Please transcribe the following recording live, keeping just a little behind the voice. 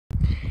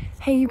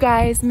Hey you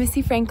guys,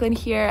 Missy Franklin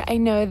here. I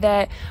know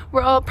that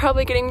we're all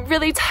probably getting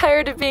really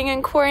tired of being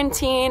in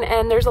quarantine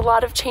and there's a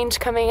lot of change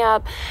coming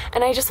up,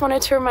 and I just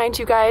wanted to remind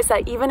you guys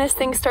that even as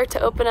things start to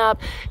open up,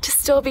 to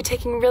still be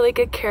taking really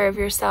good care of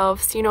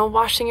yourselves, you know,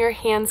 washing your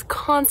hands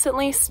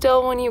constantly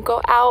still when you go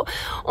out,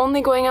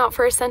 only going out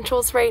for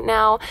essentials right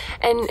now,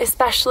 and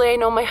especially I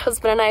know my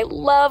husband and I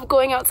love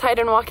going outside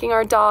and walking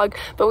our dog,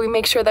 but we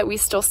make sure that we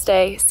still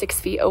stay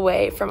 6 feet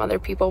away from other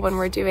people when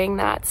we're doing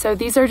that. So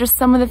these are just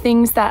some of the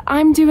things that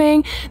I'm doing.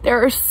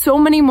 There are so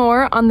many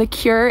more on The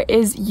Cure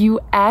is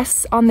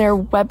US on their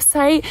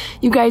website.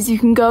 You guys, you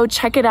can go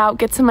check it out,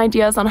 get some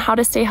ideas on how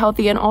to stay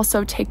healthy, and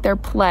also take their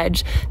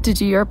pledge to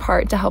do your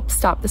part to help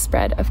stop the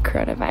spread of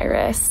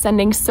coronavirus.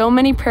 Sending so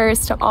many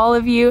prayers to all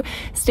of you.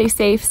 Stay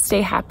safe,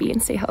 stay happy,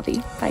 and stay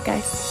healthy. Bye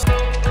guys.